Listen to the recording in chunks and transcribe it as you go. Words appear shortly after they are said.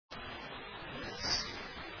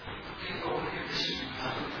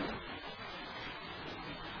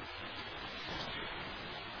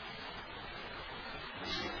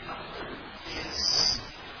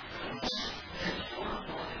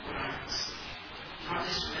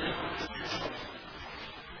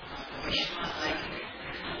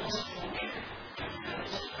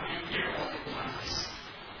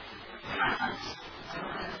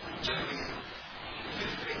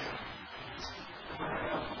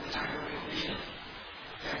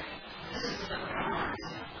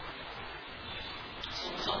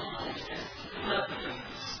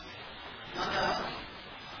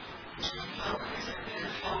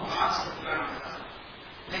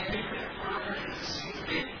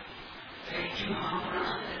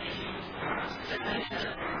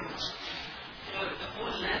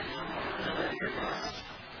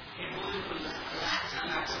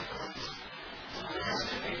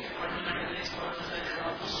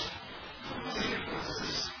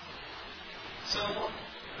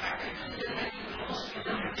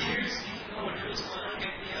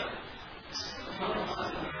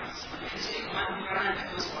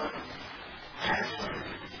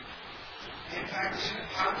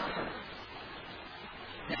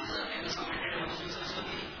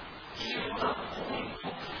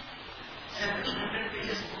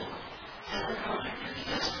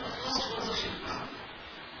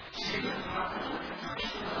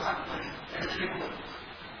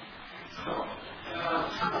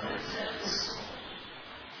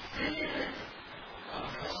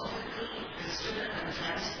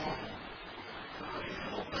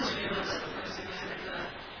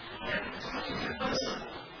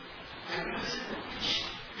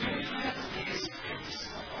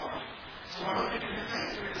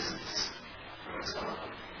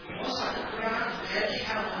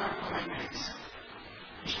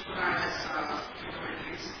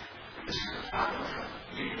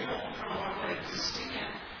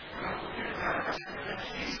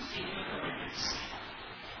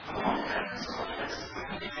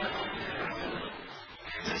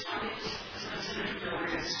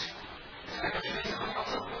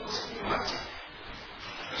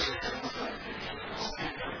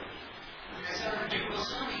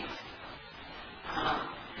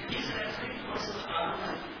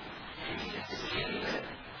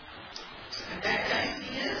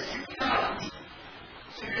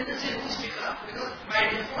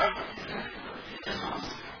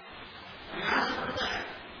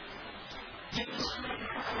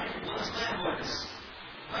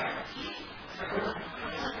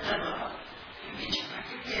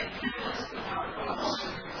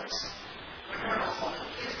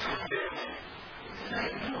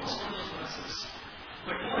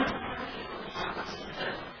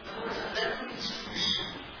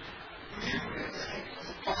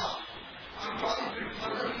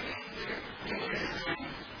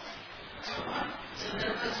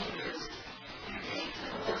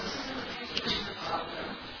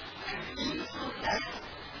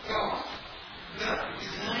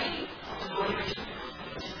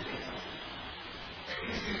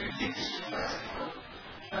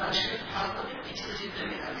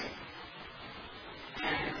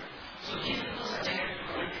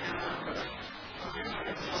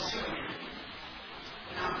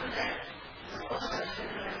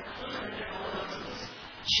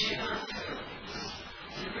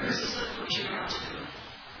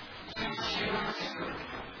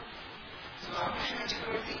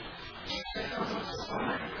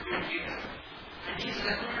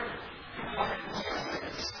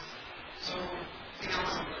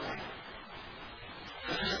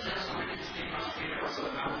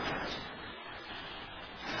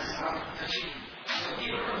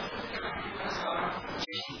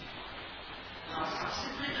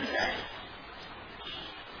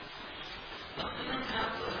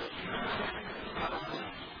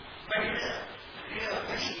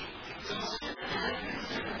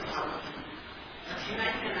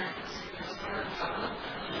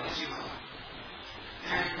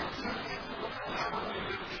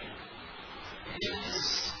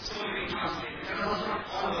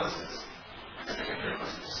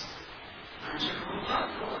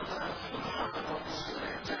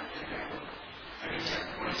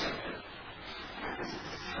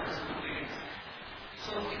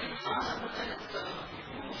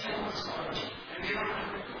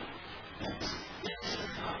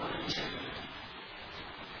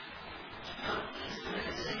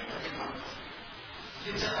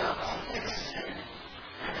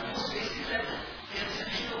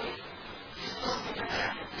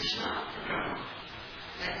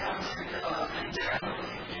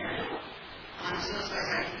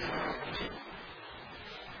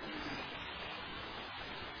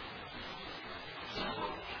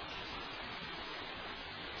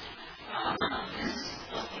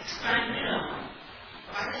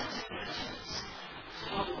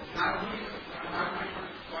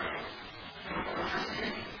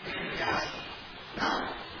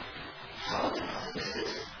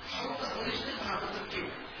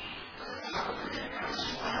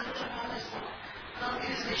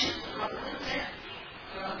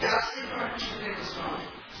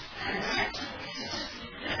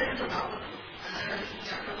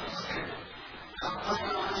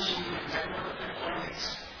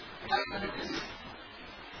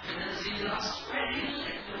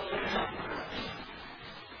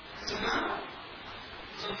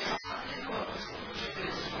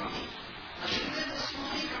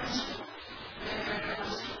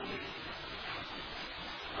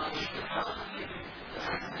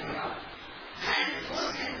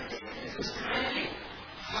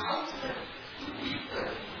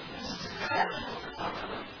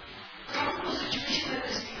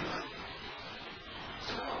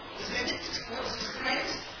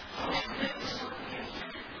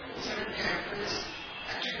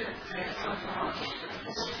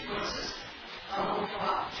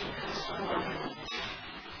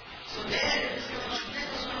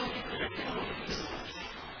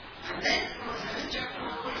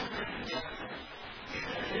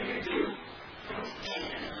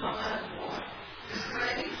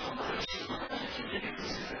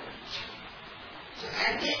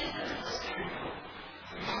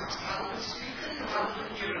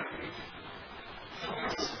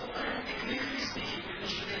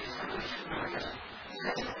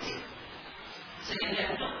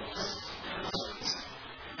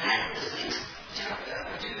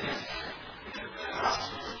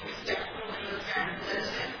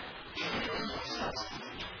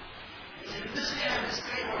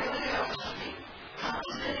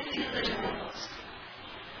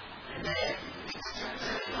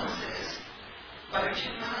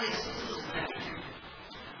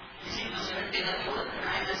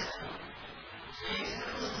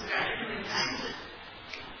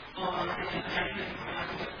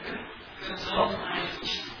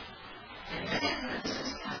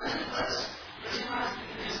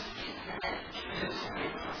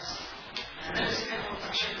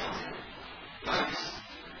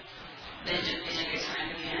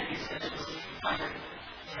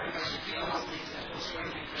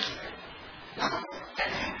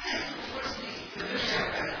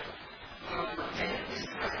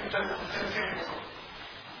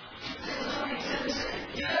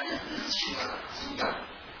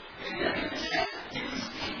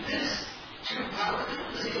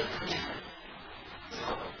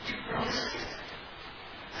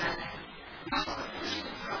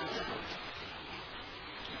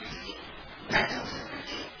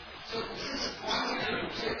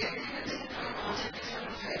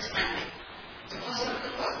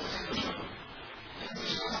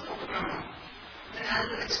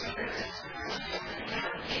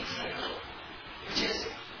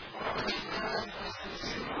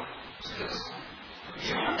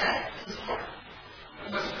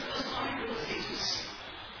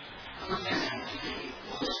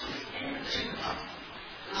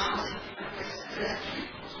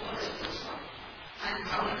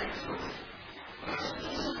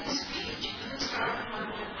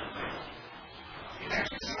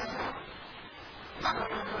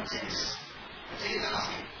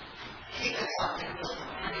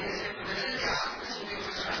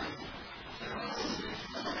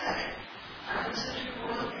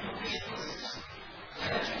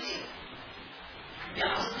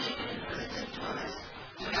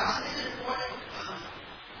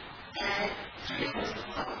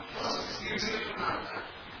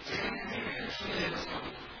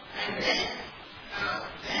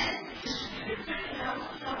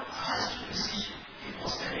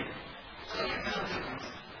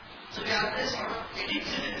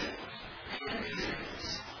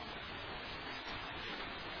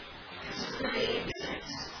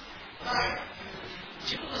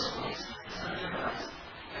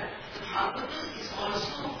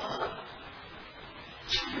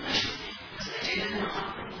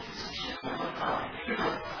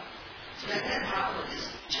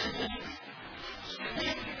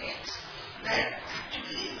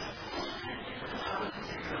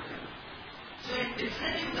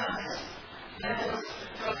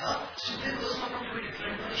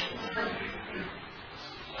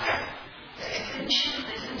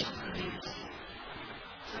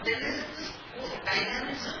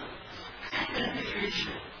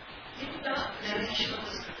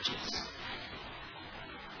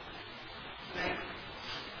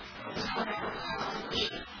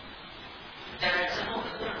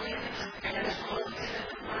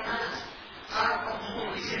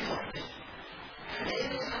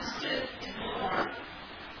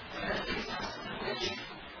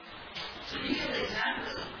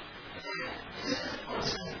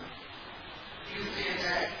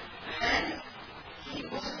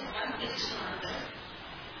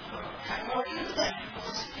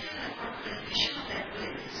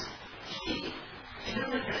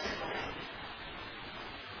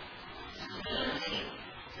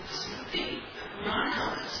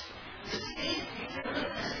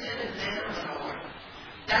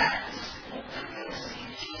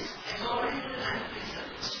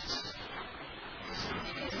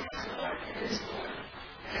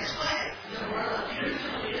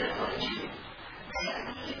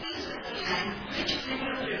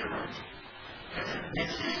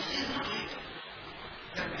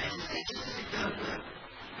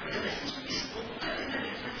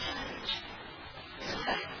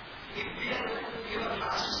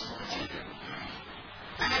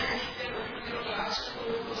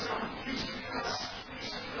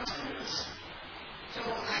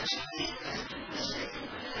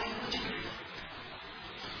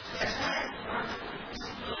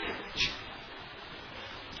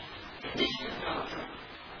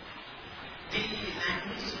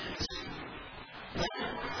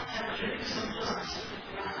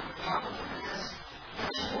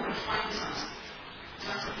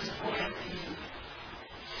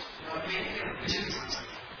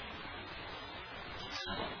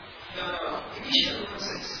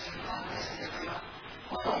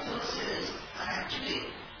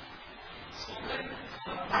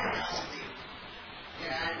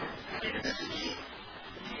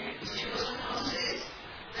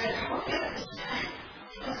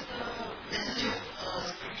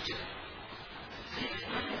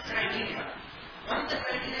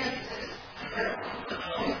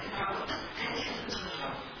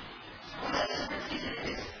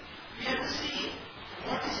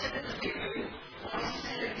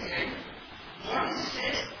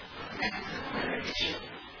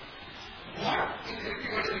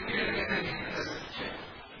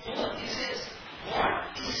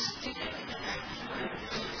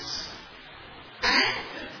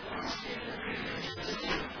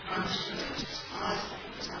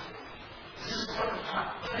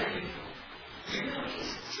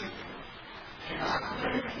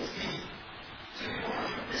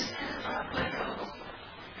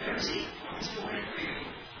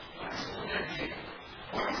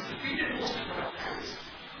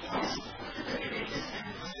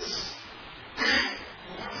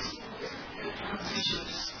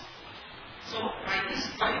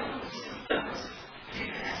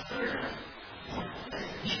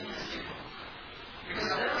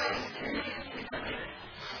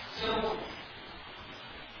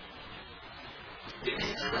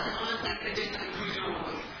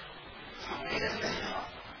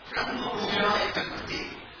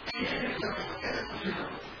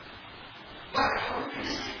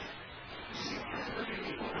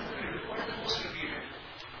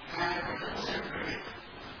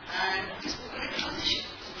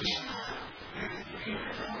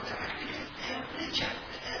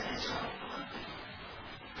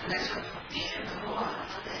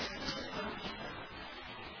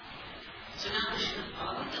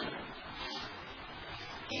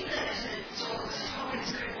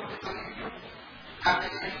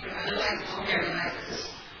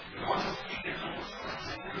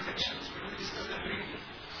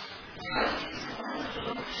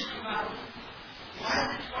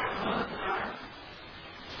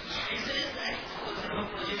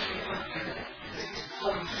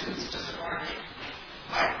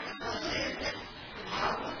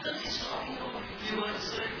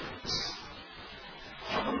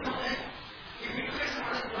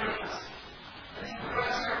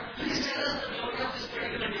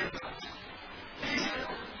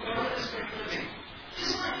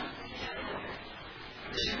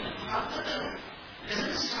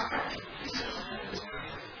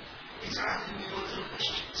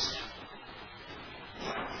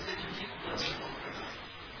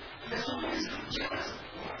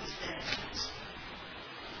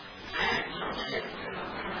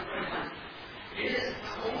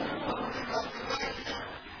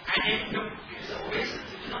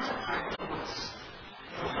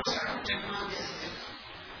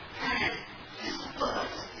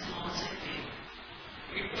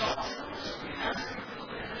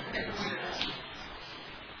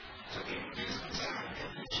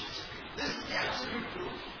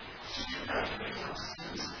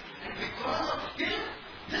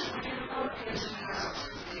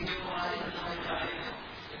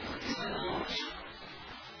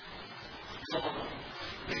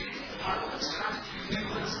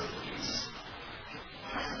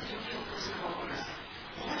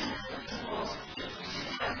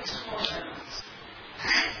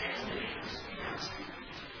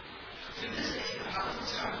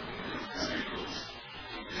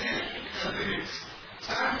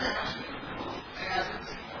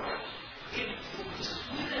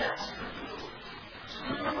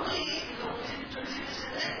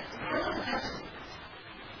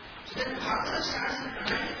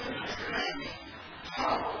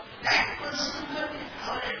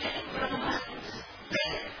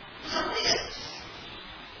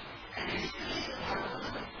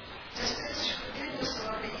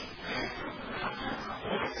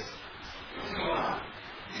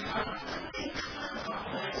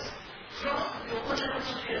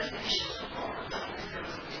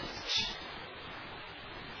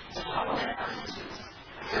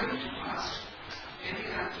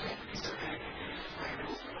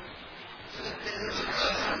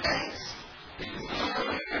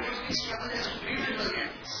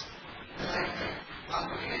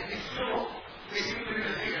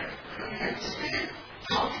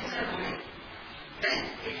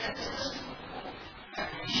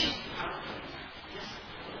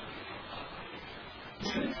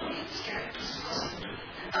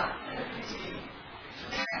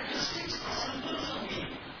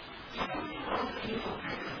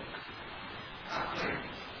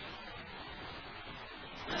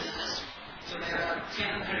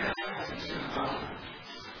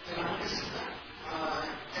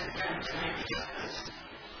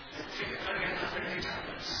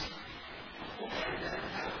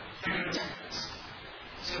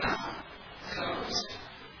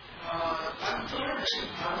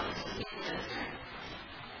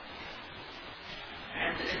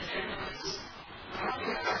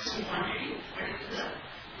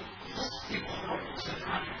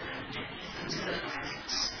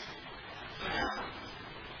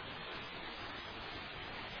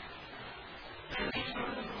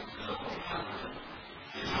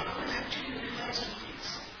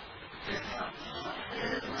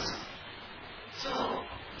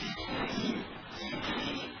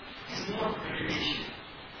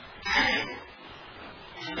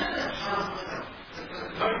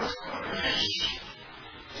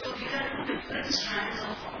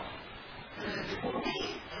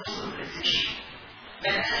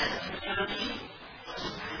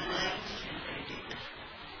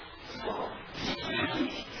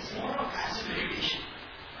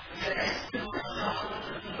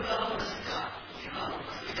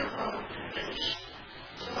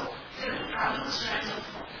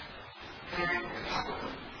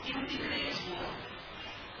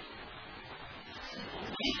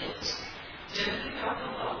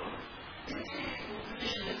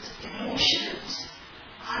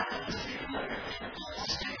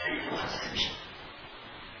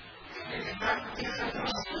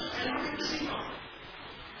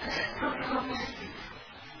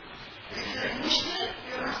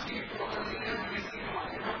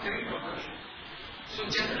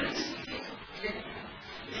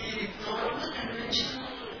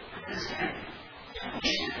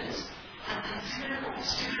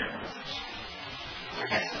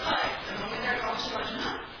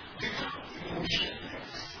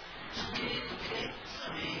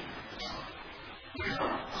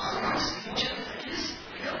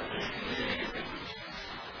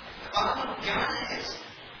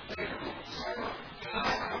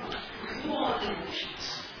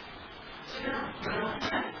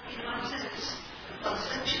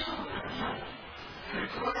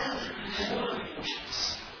what else is the level of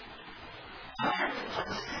emotions? And the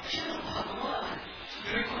perception of Bhagavan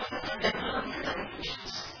requires the development of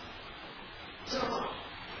emotions. So,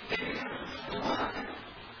 when you come to Bhagavan,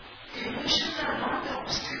 emotions are not the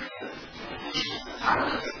obstacles, emotions are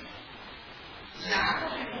the way. Lack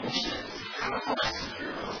of emotions are the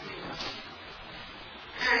obstacles of the life.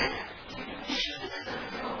 And emotions is a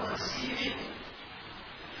way of perceiving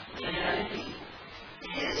reality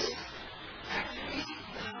is actually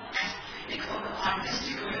the aesthetic or the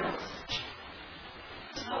artistic way of perception.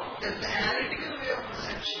 So, there's the analytical way of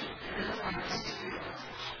perception and there's the artistic way of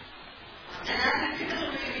perception. The analytical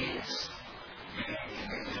way means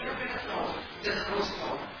if you look at a flower, there's a rose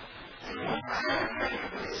flower. And what I am trying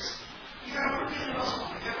to do is, you have to be a rose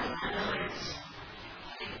flower, you have to analyze.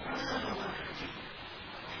 What is a flower?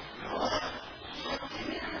 So,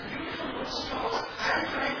 thinking of a beautiful rose flower, I am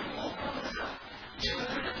trying to walk on the flower. You have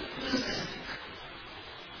to be specific.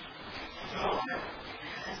 Flower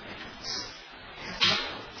has petals.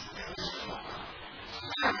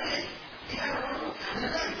 And then, if I want to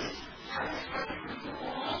analyze it, I will try to do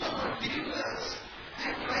all the particulars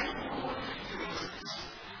and try to know what the universe is.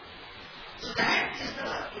 So that is the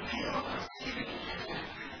way of perceiving reality.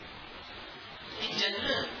 In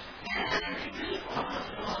general, the analytical or the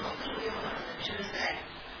philosophical way of perception is that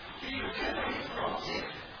we look at a particular object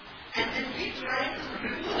and then we try to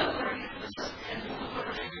remove the particulars and move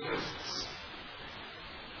over the universes.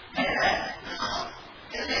 Whereas now,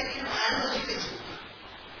 it's like an analogical system.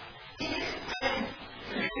 If I am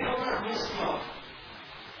looking over a rose flower,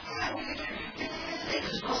 I will get an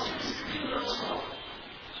exhaustive description of rose flower.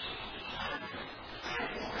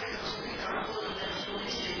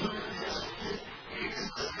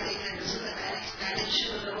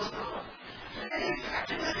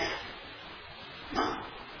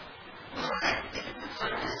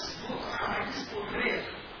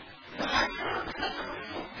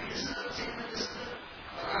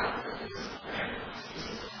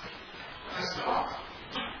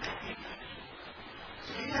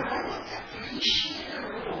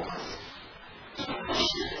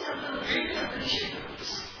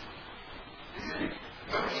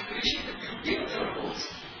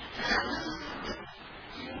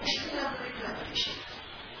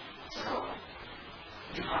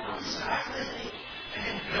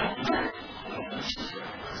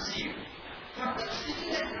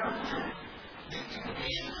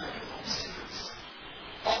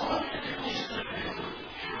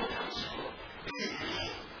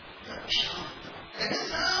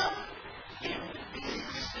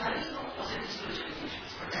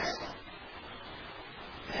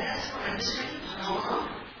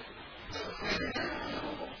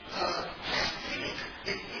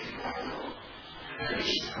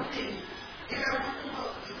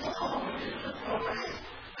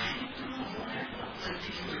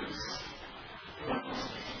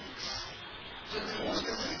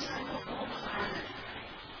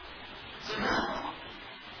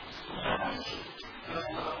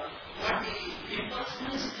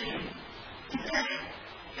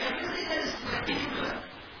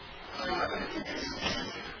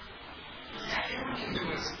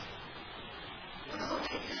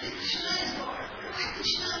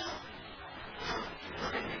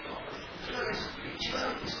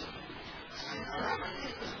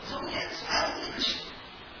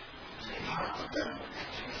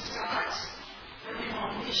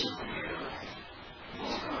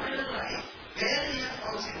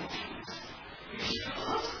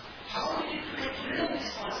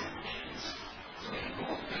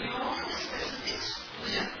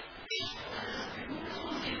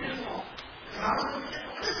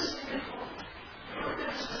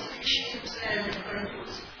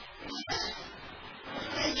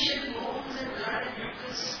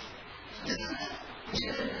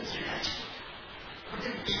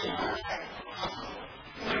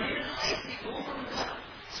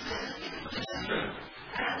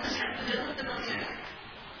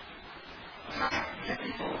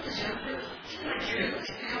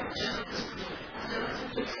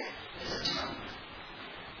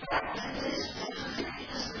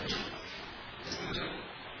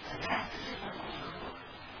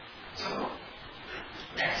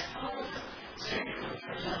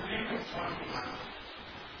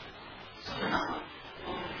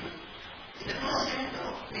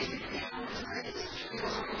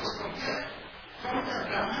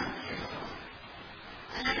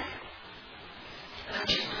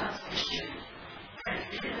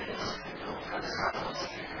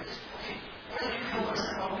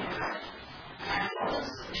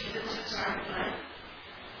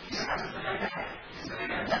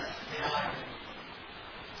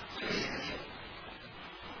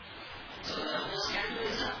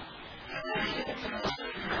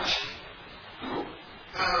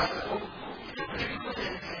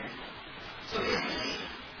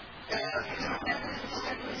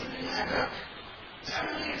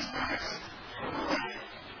 Suddenly it starts from nowhere.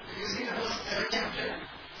 You see the first third chapter,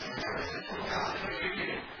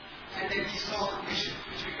 and then he saw a vision,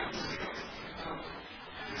 which becomes the second.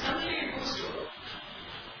 Suddenly it goes to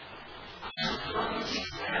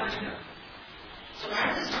so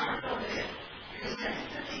why does it start from there? Because that is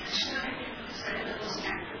the thing Krishna had decided that was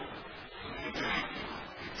active.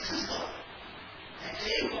 This is God.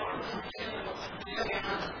 Actually, God was not clear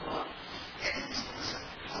about God. And this person,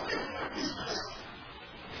 how can God this person?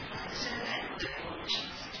 I understand that the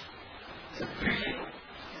emotions. The brain.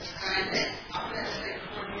 And then after that, I said,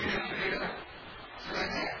 what do you have to do? So I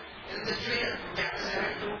said, in the trailer from chapter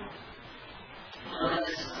 7 to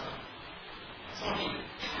this sorry,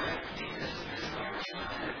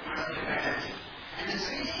 and the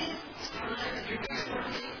second thing is not like the beauty is not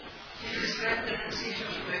the he described the pronunciation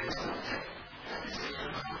of the word is not that. That is the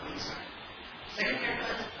second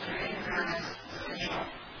chapter, the rain has the shop.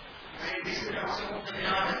 And this is also the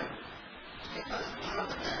Vinada. Because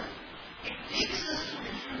Bhagavatam, it takes us to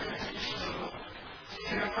different dimensions of God. So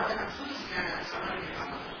you have got an full scan and summary of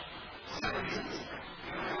Bhagavatam. For some reasons,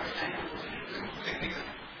 you don't have time to go technical.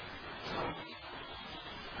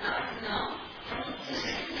 Now, from the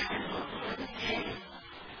second chapter, from the end,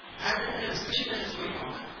 as the discussion is going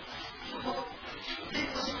on, they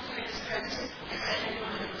was not like describes it, I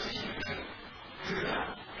want a position to do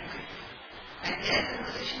that. And that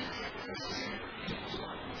conversation is the conversation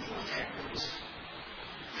of that goes.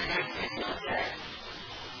 And I can know that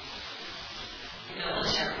in the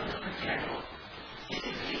first chapter of the Bhagavatam,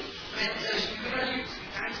 basically, when the Shukra lives, we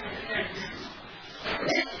can't say that this is. But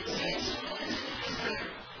then it says, what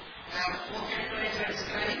can I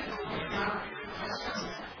describe?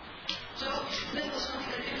 So, there was something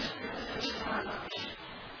that is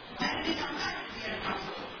when we come back, we are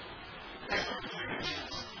comfortable. That's what the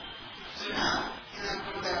dimensions. So now,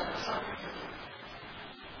 from the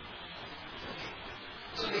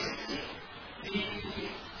so basically, the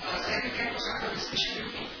second kind of sort of discussion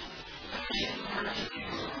with me,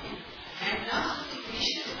 and now the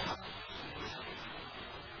question is how.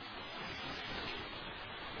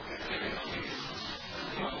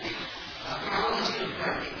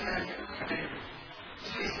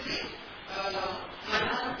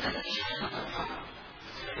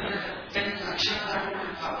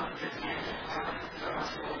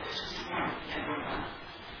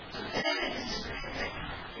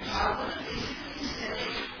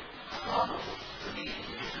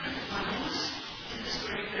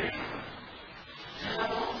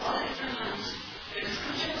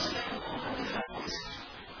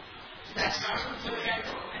 That starts with the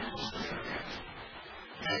candle and moves to the candle.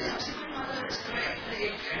 And the subsequent mother describes the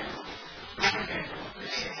eight candle, nine candle,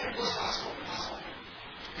 which it goes fast forward.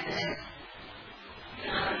 And then,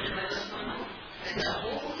 then the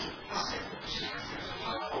whole concept of Krishna is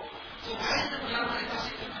follow. So why is the Bhagavatam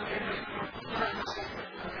concept of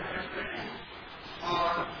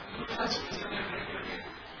or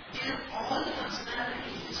in all the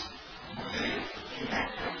functionalities moving in that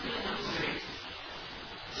particular way.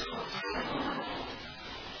 So,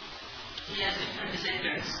 he has different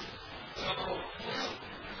descendants. So,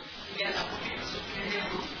 he has applications to India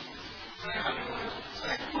group. So, I don't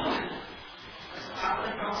know. As a part of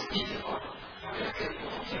the process,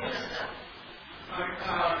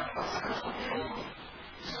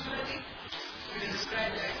 but we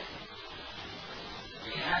describe that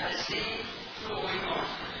we have the same flow going on.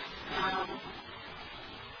 Now,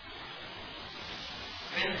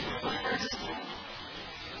 when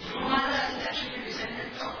Brahmada is actually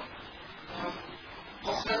descendant of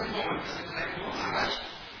the Lord, like Maharaj.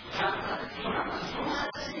 Brahmada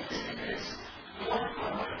is descendants. Lord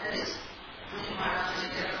that is Maharaj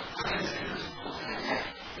and there are other descendants of that.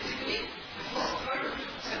 Basically, the first part of it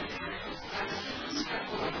is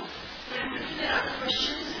then there are other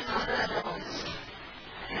questions and other advantages.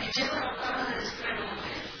 And whichever avatar is described over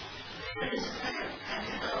there, it is described and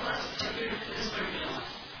the avatars which are related to this particular one.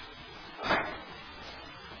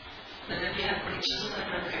 But then we have predictions of that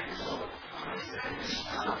one. So,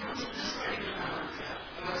 this particular one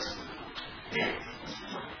was then,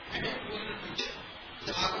 and then go to the future.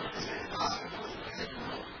 The Bhagavatam is the past, the present,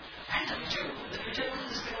 and the future. The future one is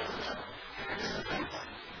described as the and this is the right one.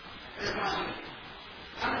 This is Brahman.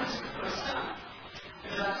 And this is the first time. The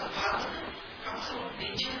Bhagavatam comes out of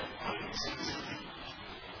nature or something.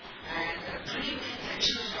 And the three main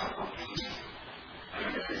sections talk about nature.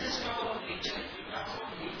 But if this is talk about nature, we talk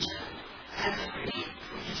about nature as a very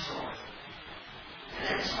free soul. And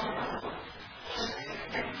that is all about first thing,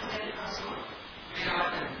 and then it comes out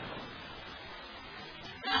Bhagavatam.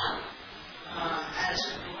 Now, as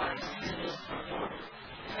to what is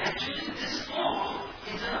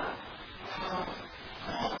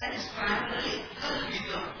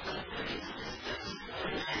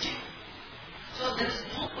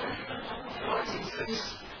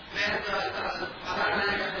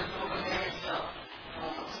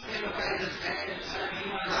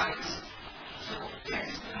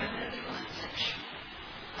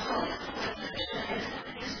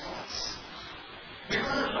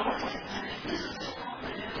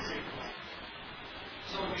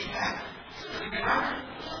we have. So the Bhagavatam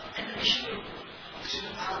and the Vishnu of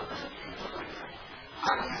Srimad Bhagavatam and Bhagavatam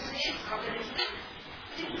are the same organism.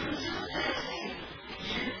 The principle that is saying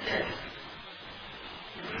is that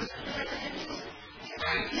the principle that is saying is the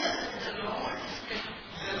idea that the Lord is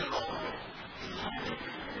the Lord is not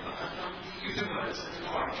from the universe. The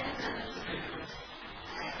Lord can manage the universe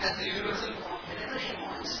as the universal form whenever He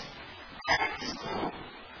wants. That is known.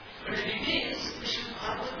 But the idea is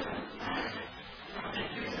Srimad Bhagavatam and not the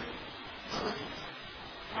universe.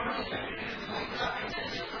 Not the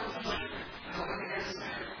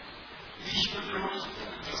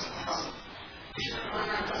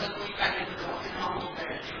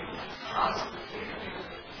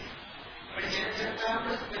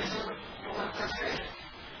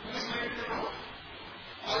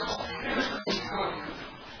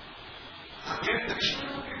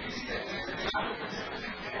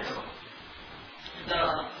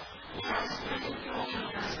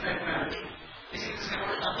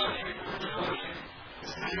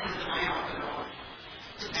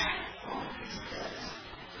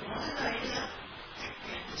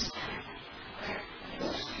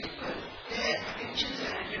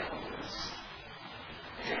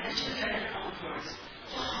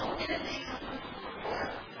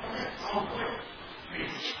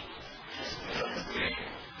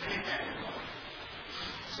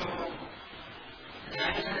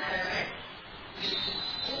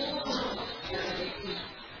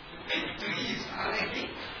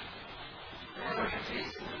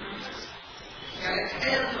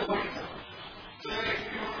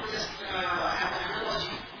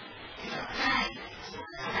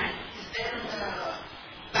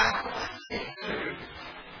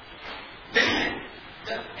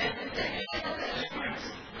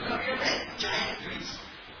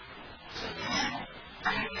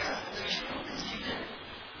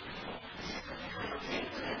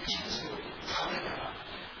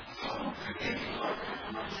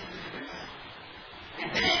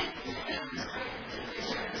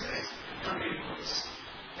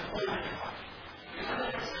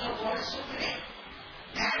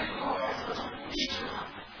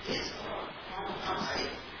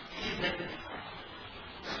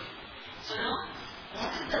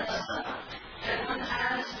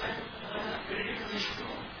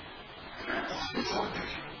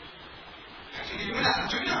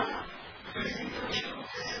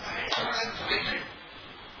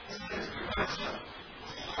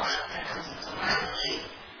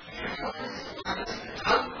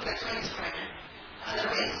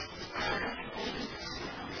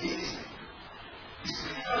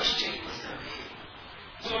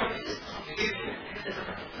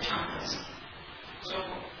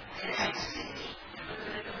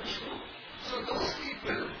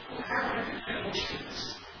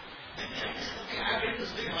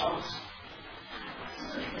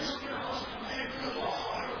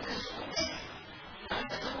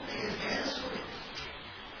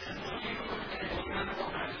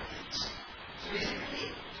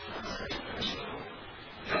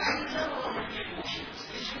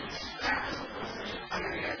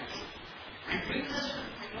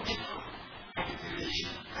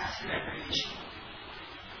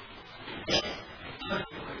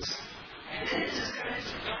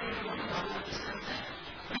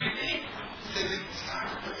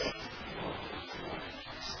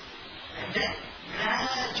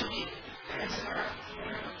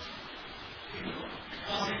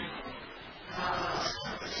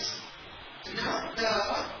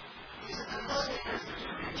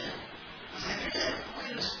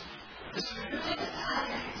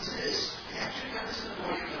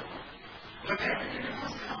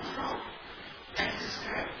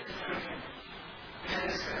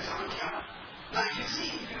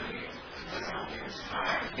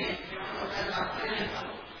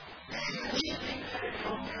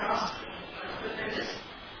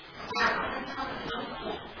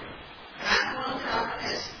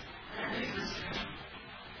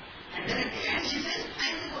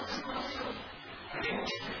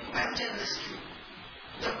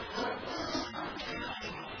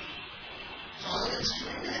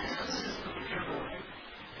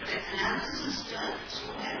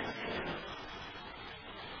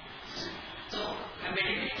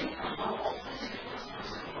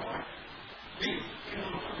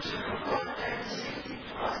So,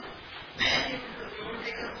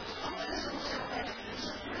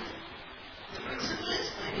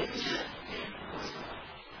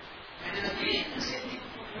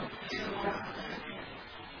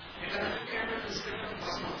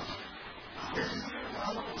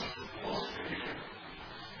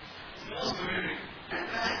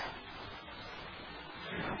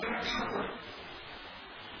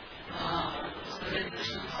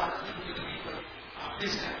 Krishna Bhagavatam to the people of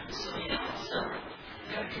this time. So we now observe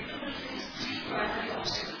that people will face three primary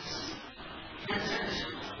obstacles in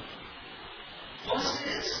understanding. First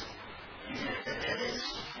is that there is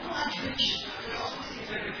no actuation. Philosophy is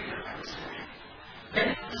very difficult to understand. Then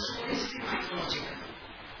the story is mythological.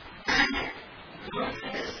 And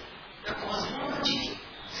third is the cosmology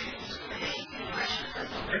seems to be rational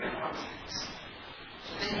compared to our science.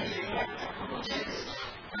 So then you figure out what approaches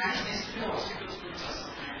match these three obstacles to us.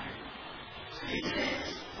 So he says,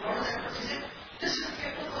 what does that say? This is the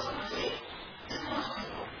cosmology. This is not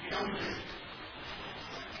possible. We don't believe it.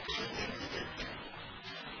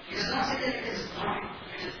 He does not say that it is not.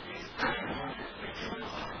 It is unimportant. It is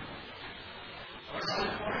important. What is all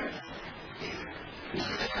important?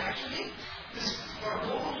 Actually, this is for those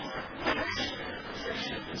who are rational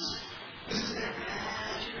perceptions. This is their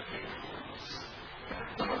imaginary principles.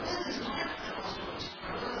 The purpose is not the cosmology. The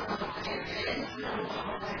purpose is about the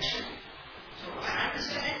about action. So I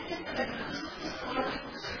understand that the principle is the logic of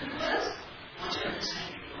the universe, not your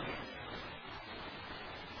understanding of it.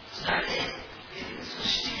 So that is, it is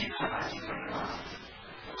Srishti in our asking for the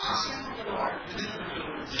asking of the Lord within the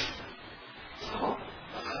universe. So,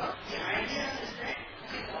 the idea is that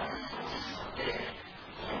the God is not there.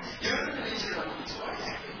 God is there in the nature of it. So, what is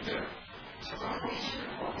acting there? So, God is here in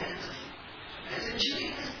what there is. Essentially,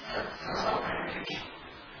 it is the rasa of identification.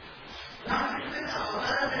 Now, it depends on how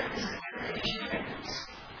that is independence.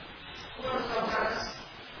 Who are the avaras?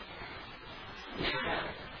 We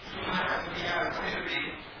have Khairvi,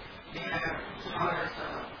 we have Kumar's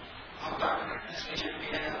avatar administration, we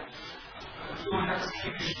have Kumar's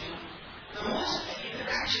Vishnu. The most effective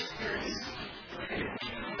action here is at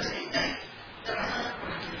the same time, the rasa of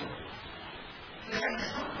productivity. The fact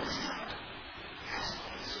is not what is not. As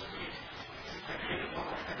God is so great. I pray God,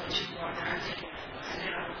 I worship God, and I take it. I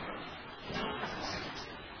let out of God. No, that's the second.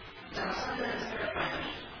 The rasa is very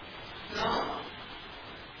primary. Now,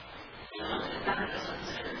 that is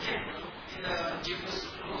understandable in the Jewish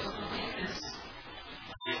philosophy is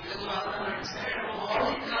because Bhagavatam understand all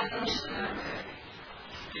the incarnations that are there.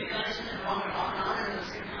 Incarnation is wrong and wrong now and the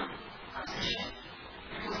same time.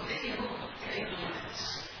 Because they know ignorance.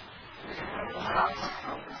 They know what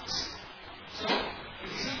problems. So, you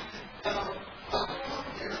see, there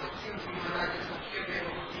is a few from Maharaj, there is a few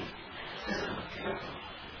devotee, there is a few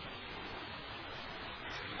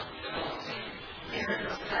here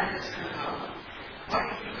the plan is going to happen. What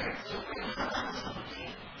if you get so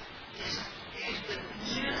something is the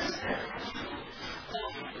nearest that comes to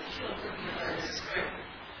the field of the described.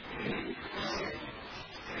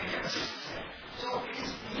 So it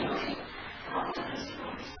is nearly not the principle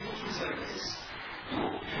of this service.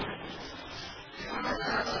 It's not that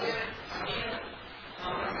that's again,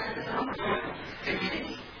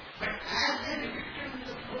 but as they depicted in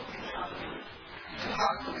the book in the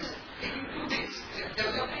Bhagavatam is taking two things. They are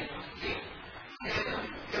developing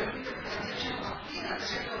the conception of bhakti and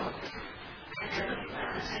understanding of bhakti. And developing the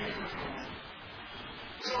understanding of bhakti.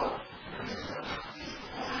 So, this is the bhakti is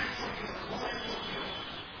more and more pure.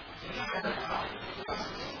 So, you have the bhakti because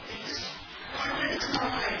it is content is not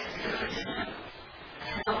right. It is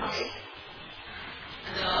not right.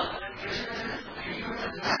 And the Krishna says, you are the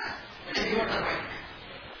black and you are the white.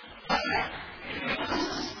 But it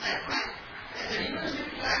becomes that way. And the universe will be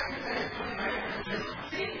black and white and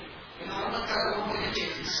see, in all the color of the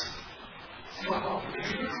changes. So, if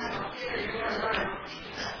you are not here, you are not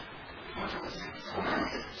either. So,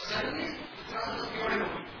 suddenly, it's not the pure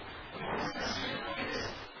one. What is the spirit of it is?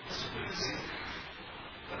 The spirit is here.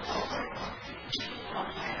 But also, bhakti is not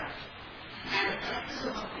higher. And the practice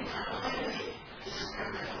of bhakti is not higher. This is the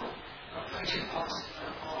level of virgin thoughts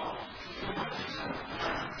or human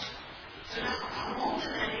thoughts. So now, among the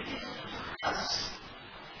narratives of us,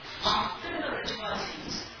 after the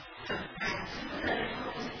Rajavasis, the maximum narrative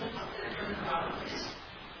of the Bhagavatam is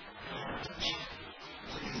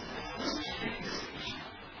so this is the first big distinction.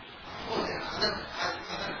 Of course, there are other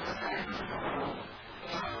narratives of the Bhagavatam.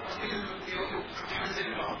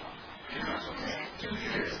 So the activity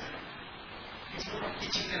that is there. It's not a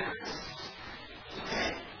teaching that is there. Okay,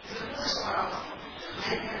 this is the first part of the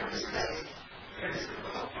life of this life. That is the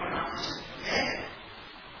pronounced there.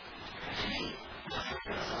 Actually, the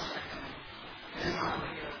factors are second. It is not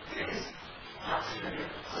here. It is absolutely.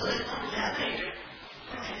 So it is not elaborated.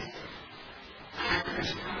 And the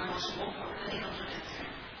Krishna was more popular of the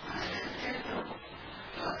tenth. And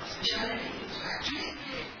the speciality is actually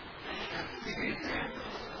clear. The great tenth.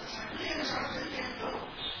 Certainly, it is not the tenth.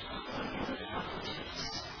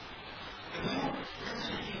 The more, that's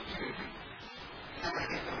when you do. And I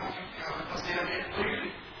get the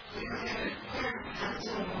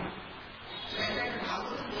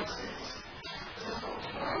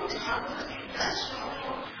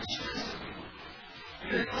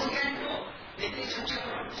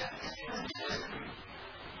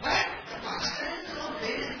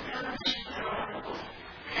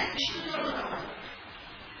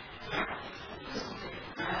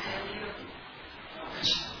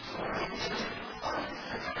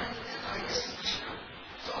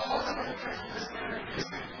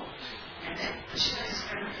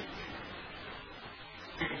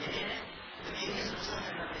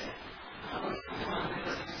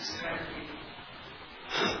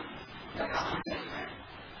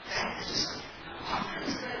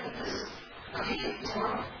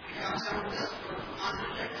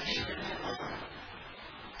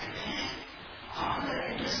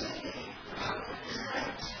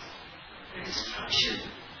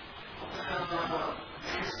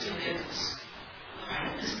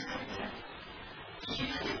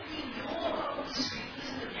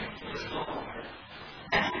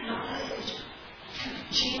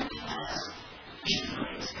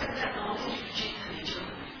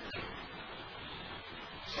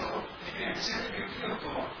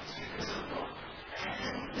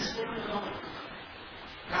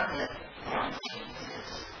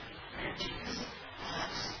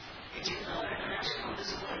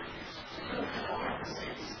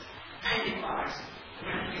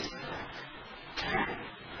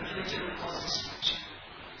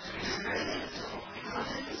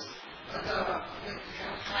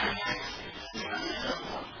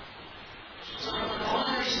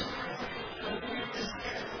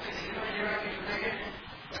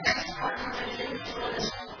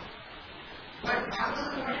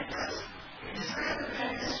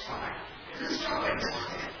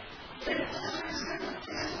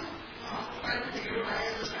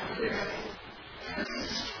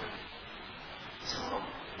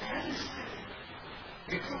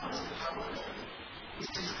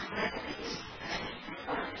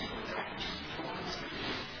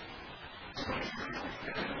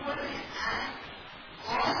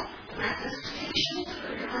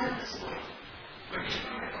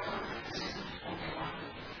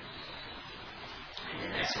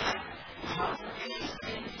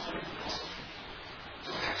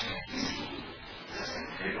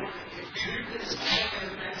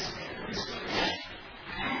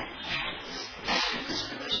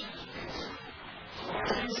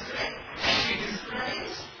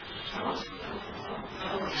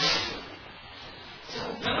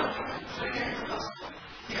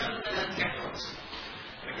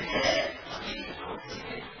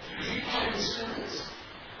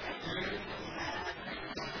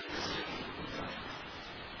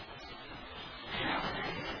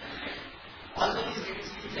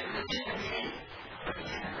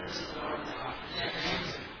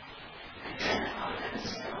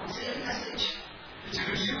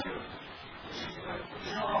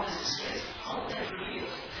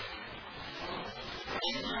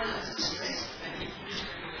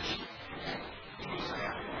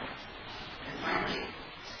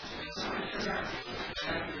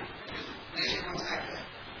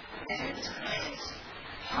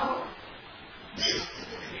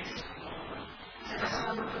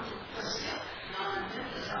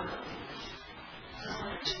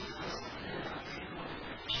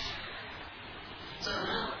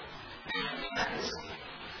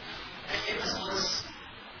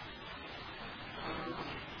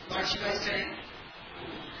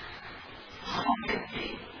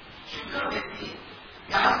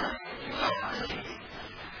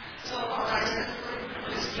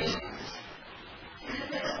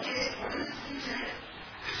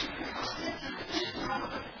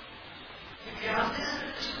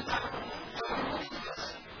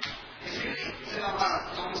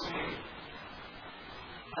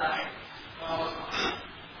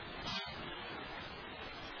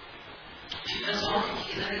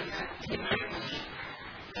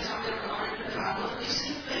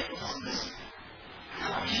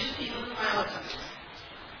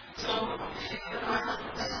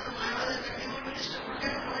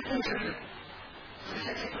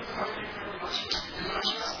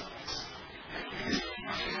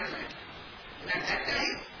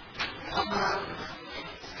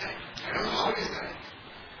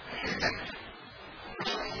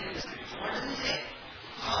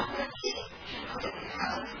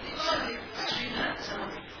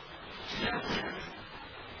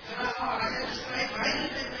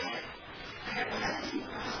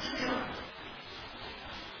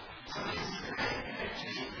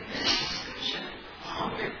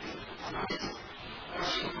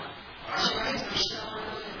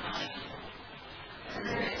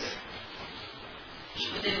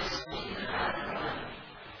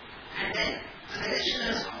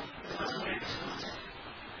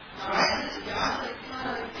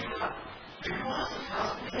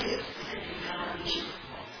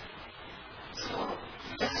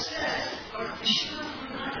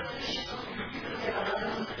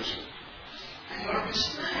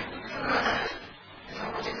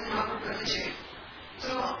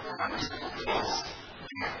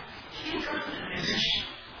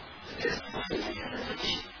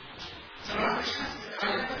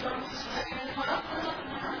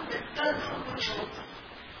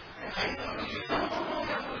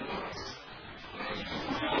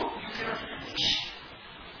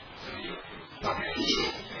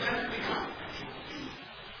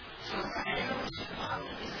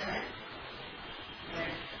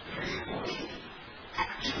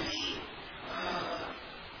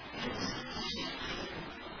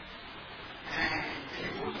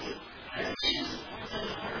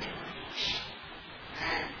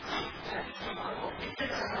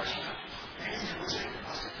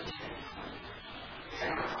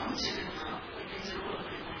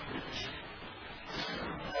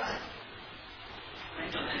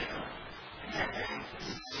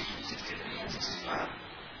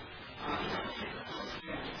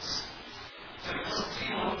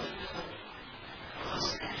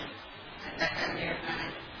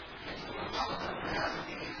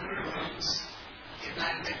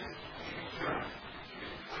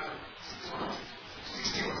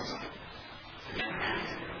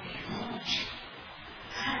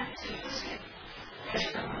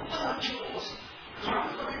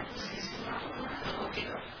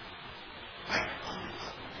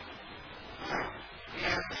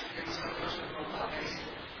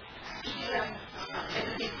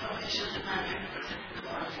information